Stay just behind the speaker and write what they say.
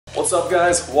What's up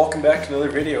guys? Welcome back to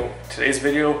another video. Today's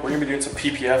video, we're going to be doing some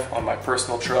PPF on my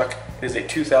personal truck. It is a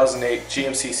 2008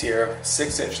 GMC Sierra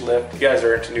 6-inch lift. If you guys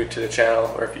are new to the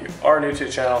channel, or if you are new to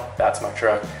the channel, that's my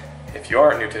truck. If you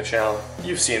aren't new to the channel,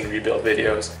 you've seen rebuild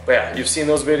videos. But yeah, you've seen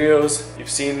those videos, you've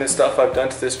seen the stuff I've done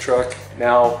to this truck.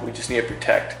 Now we just need to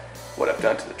protect what I've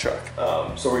done to the truck.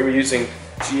 So we're going to be using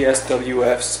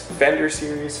GSWF's Fender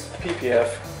Series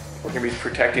PPF. We're going to be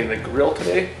protecting the grille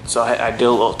today. So I did a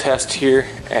little test here,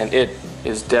 and it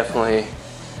is definitely,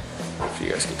 if you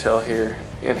guys can tell here,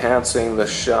 enhancing the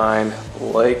shine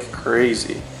like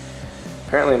crazy.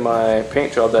 Apparently my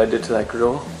paint job that I did to that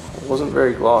grille wasn't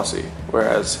very glossy,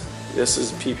 whereas this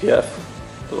is PPF,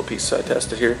 little piece I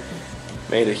tested here,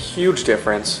 made a huge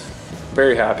difference.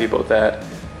 Very happy about that.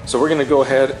 So we're going to go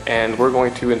ahead and we're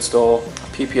going to install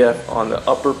PPF on the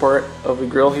upper part of the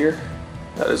grille here,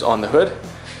 that is on the hood,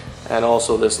 and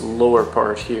also this lower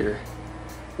part here,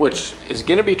 which is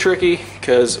gonna be tricky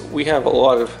because we have a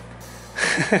lot of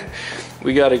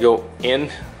we got to go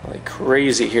in like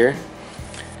crazy here,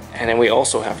 and then we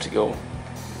also have to go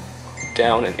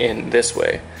down and in this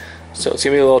way, so it's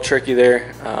gonna be a little tricky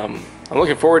there. I'm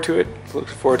looking forward to it,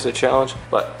 looking forward to the challenge,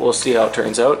 but we'll see how it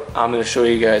turns out. I'm gonna show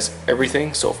you guys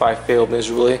everything, so if I fail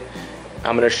miserably,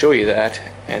 I'm gonna show you that,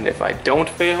 and if I don't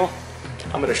fail,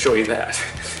 I'm gonna show you that.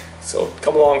 So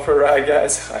come along for a ride,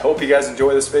 guys. I hope you guys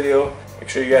enjoy this video. Make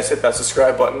sure you guys hit that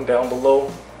subscribe button down below.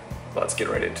 Let's get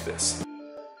right into this.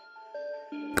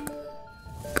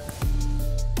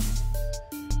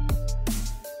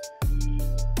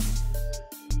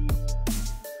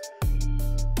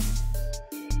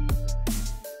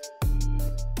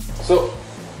 So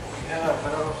we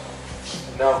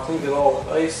have now cleaned it all with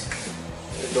ice.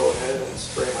 I'm gonna go ahead and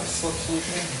spray my slip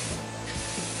solution.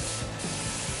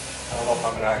 I don't know if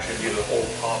I'm going to actually do the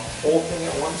whole thing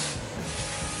at once,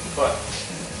 but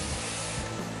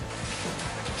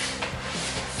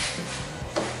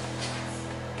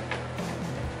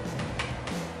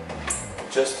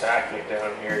just tacking it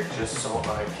down here just so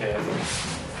I can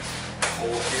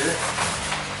hold here.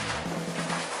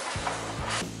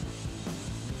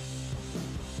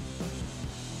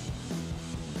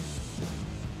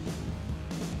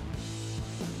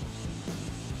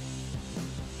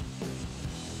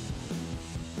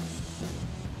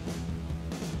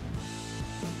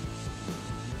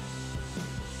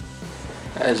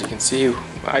 As you can see,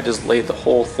 I just laid the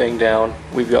whole thing down.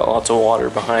 We've got lots of water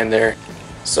behind there,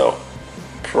 so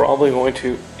probably going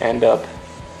to end up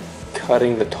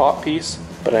cutting the top piece,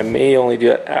 but I may only do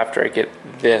it after I get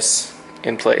this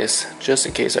in place, just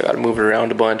in case I gotta move it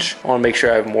around a bunch. I wanna make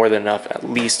sure I have more than enough at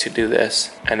least to do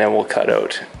this, and then we'll cut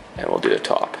out and we'll do the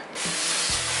top.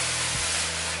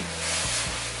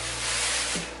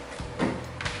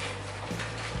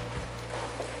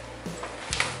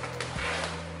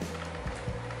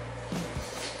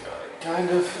 Kind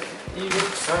of even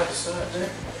side to side there.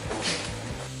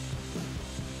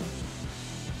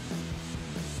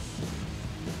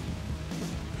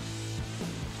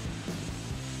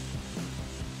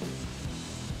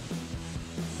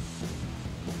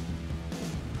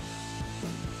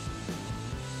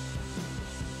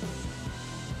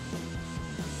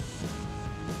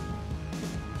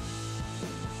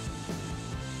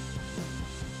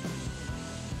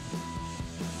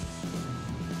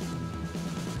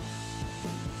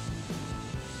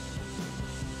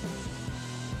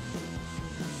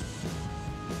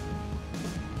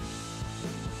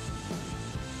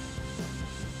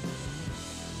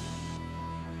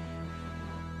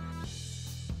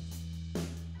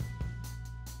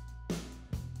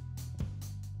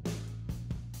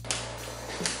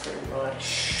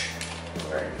 Much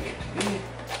where I need to be.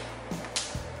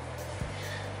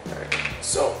 Alright,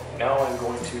 so now I'm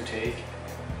going to take,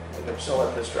 I'm just gonna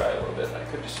let this dry a little bit. I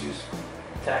could just use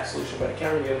tack solution, but I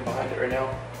can't really get in behind it right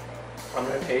now. I'm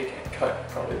gonna take and cut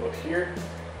probably about here,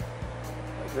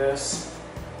 like this,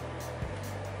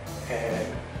 and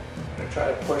I'm gonna try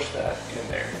to push that in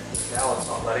there. Now it's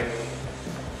not letting me,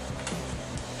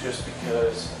 just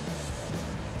because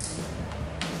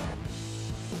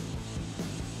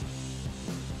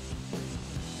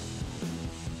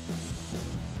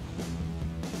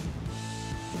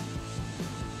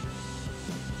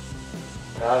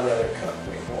I'd rather cut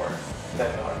way more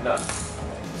than not enough.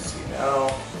 See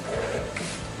now.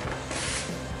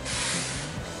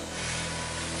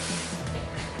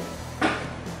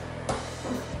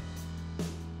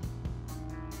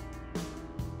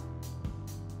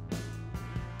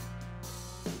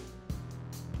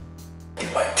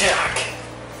 Get my tack.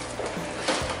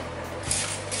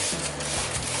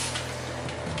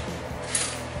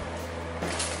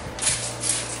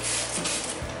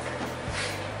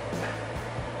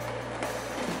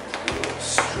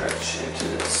 much into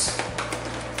this.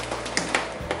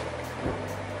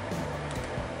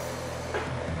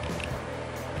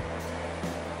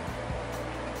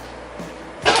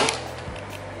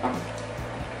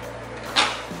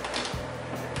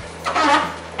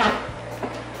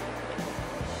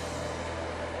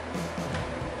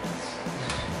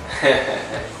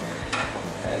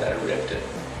 And I ripped it.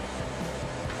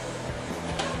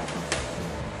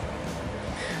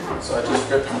 So I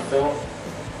just ripped the film.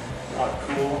 Not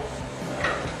cool.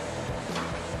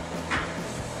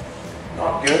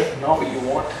 Not good. Not what you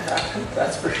want to happen,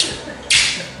 that's for sure.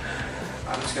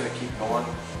 I'm just going to keep going.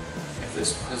 If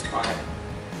this was my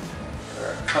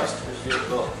customer's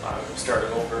vehicle, I'm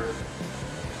starting over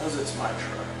because it's my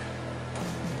truck.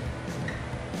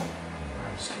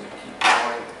 I'm just going to keep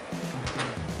going.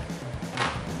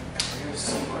 I'm going to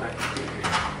see what I can do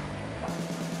here.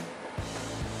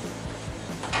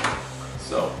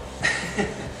 So,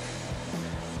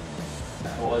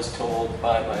 I was told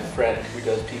by my friend who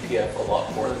does PPF a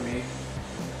lot more than me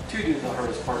to do the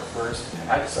hardest part first, and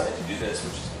I decided to do this,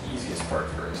 which is the easiest part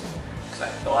first, because I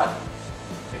thought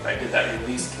if I did that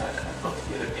release cut, I'd love to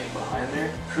get it in behind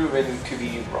there. Proven to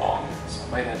be wrong, so I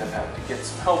might end up having to get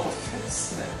some help with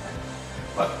this.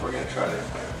 But we're going to try to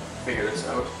figure this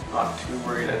out. I'm not too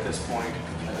worried at this point,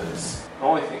 because the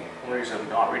only reason I'm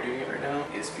not redoing it right now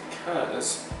is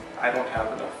because I don't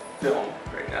have enough film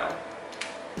right now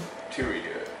to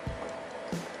redo it.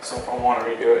 So if I want to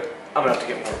redo it, I'm gonna have to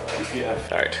get more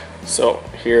PPF. Alright, so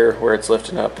here where it's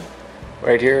lifting up,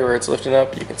 right here where it's lifting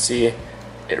up, you can see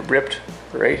it ripped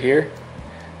right here.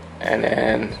 And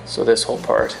then, so this whole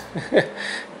part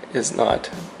is not,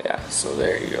 yeah, so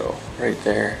there you go, right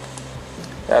there.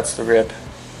 That's the rip.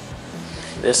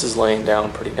 This is laying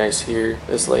down pretty nice here.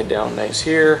 This laid down nice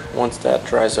here. Once that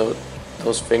dries out,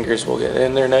 those fingers will get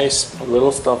in there nice.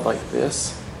 Little stuff like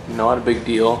this, not a big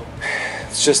deal.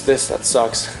 It's just this that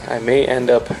sucks. I may end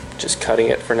up just cutting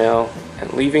it for now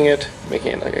and leaving it,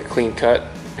 making it like a clean cut,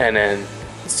 and then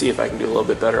see if I can do a little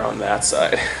bit better on that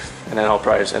side. And then I'll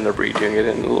probably just end up redoing it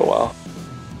in a little while.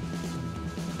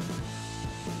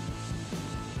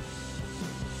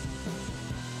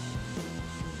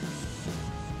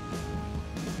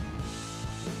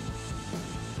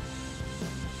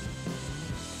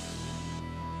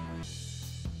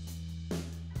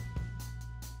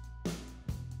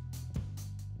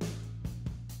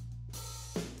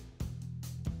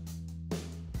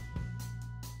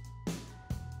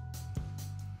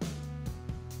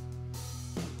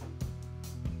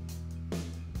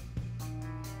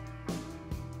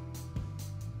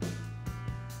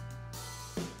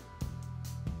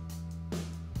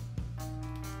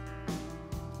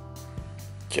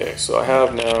 Okay, so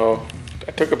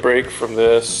I took a break from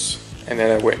this, and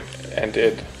then I went and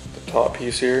did the top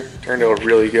piece here. Turned out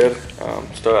really good.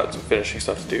 Still got some finishing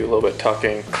stuff to do, a little bit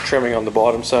tucking, trimming on the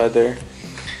bottom side there.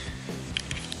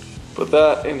 But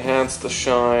that enhanced the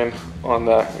shine on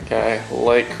that guy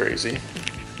like crazy.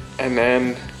 And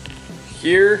then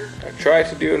here, I tried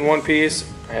to do in one piece.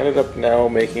 I ended up now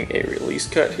making a release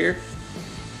cut here.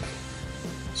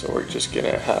 So we're just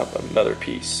gonna have another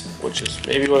piece, which is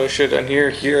maybe what I should have done here.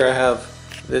 Here I have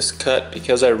this cut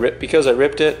because I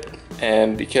ripped it,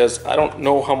 and because I don't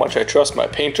know how much I trust my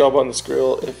paint job on this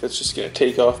grill, if it's just gonna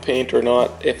take off paint or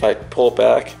not, if I pull it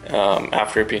back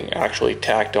after it being actually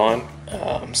tacked on.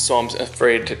 So I'm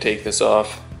afraid to take this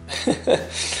off.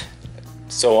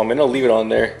 So I'm gonna leave it on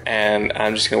there, and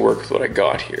I'm just gonna work with what I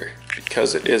got here.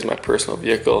 Because it is my personal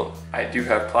vehicle, I do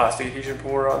have plastic adhesion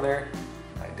puller on there.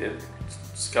 I did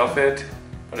scuff it,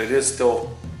 but it is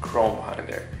still chrome behind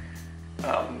there.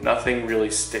 Nothing really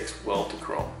sticks well to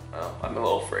chrome. I'm a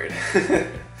little afraid.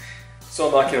 So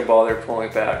I'm not gonna bother pulling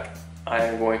it back. I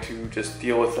am going to just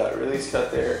deal with that release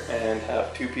cut there and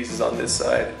have two pieces on this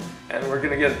side, and we're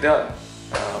gonna get it done.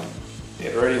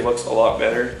 It already looks a lot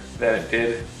better than it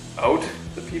did out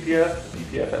the PPF. The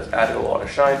PPF has added a lot of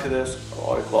shine to this, a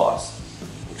lot of gloss,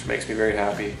 which makes me very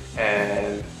happy,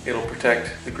 and it'll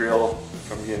protect the grill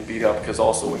from getting beat up, because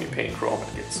also when you paint chrome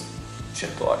it gets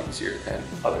chipped a lot easier than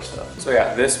other stuff. So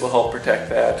yeah, this will help protect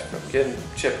that from getting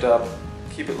chipped up,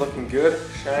 keep it looking good,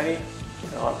 shiny,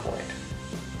 and on point.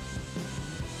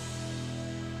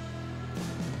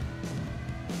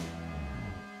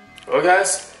 Well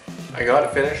guys, I got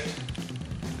it finished.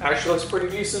 Actually looks pretty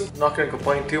decent, not gonna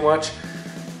complain too much.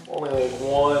 Only like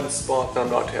one spot that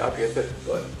I'm not too happy with it,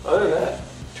 but other than that,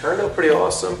 turned out pretty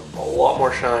awesome. A lot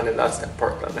more shine, and that's the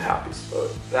part that I'm the happiest about.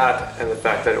 That and the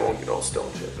fact that it won't get all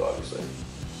stone chipped, obviously.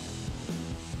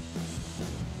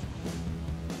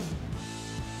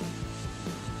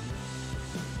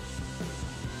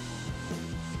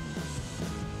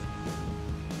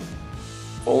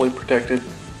 fully protected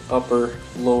upper,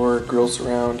 lower grille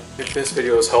surround. If this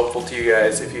video is helpful to you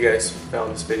guys, if you guys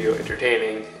found this video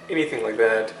entertaining, anything like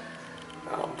that,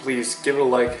 please give it a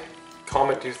like,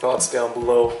 comment your thoughts down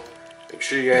below. Make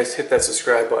sure you guys hit that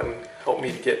subscribe button. Help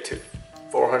me to get to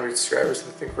 400 subscribers.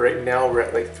 I think right now we're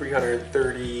at like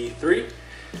 333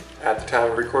 at the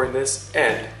time of recording this.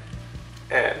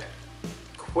 And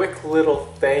quick little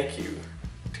thank you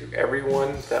to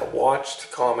everyone that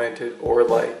watched, commented, or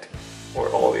liked, or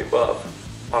all the above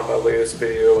on my latest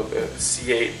video, the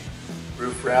C8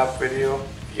 roof wrap video.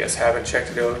 If you guys haven't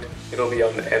checked it out, it'll be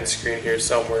on the end screen here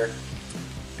somewhere.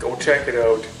 Go check it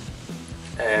out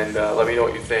and let me know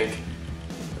what you think.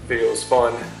 The video was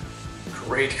fun,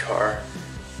 great car.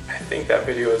 I think that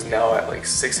video is now at like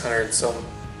 600 some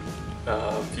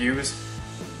views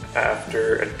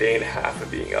after a day and a half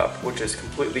of being up, which is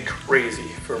completely crazy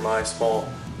for my small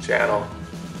channel.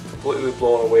 Completely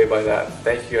blown away by that.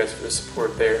 Thank you guys for the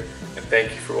support there, and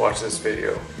thank you for watching this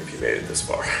video if you made it this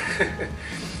far.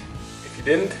 If you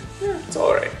didn't, yeah, it's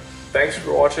alright. Thanks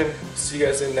for watching. See you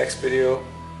guys in the next video.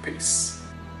 Peace.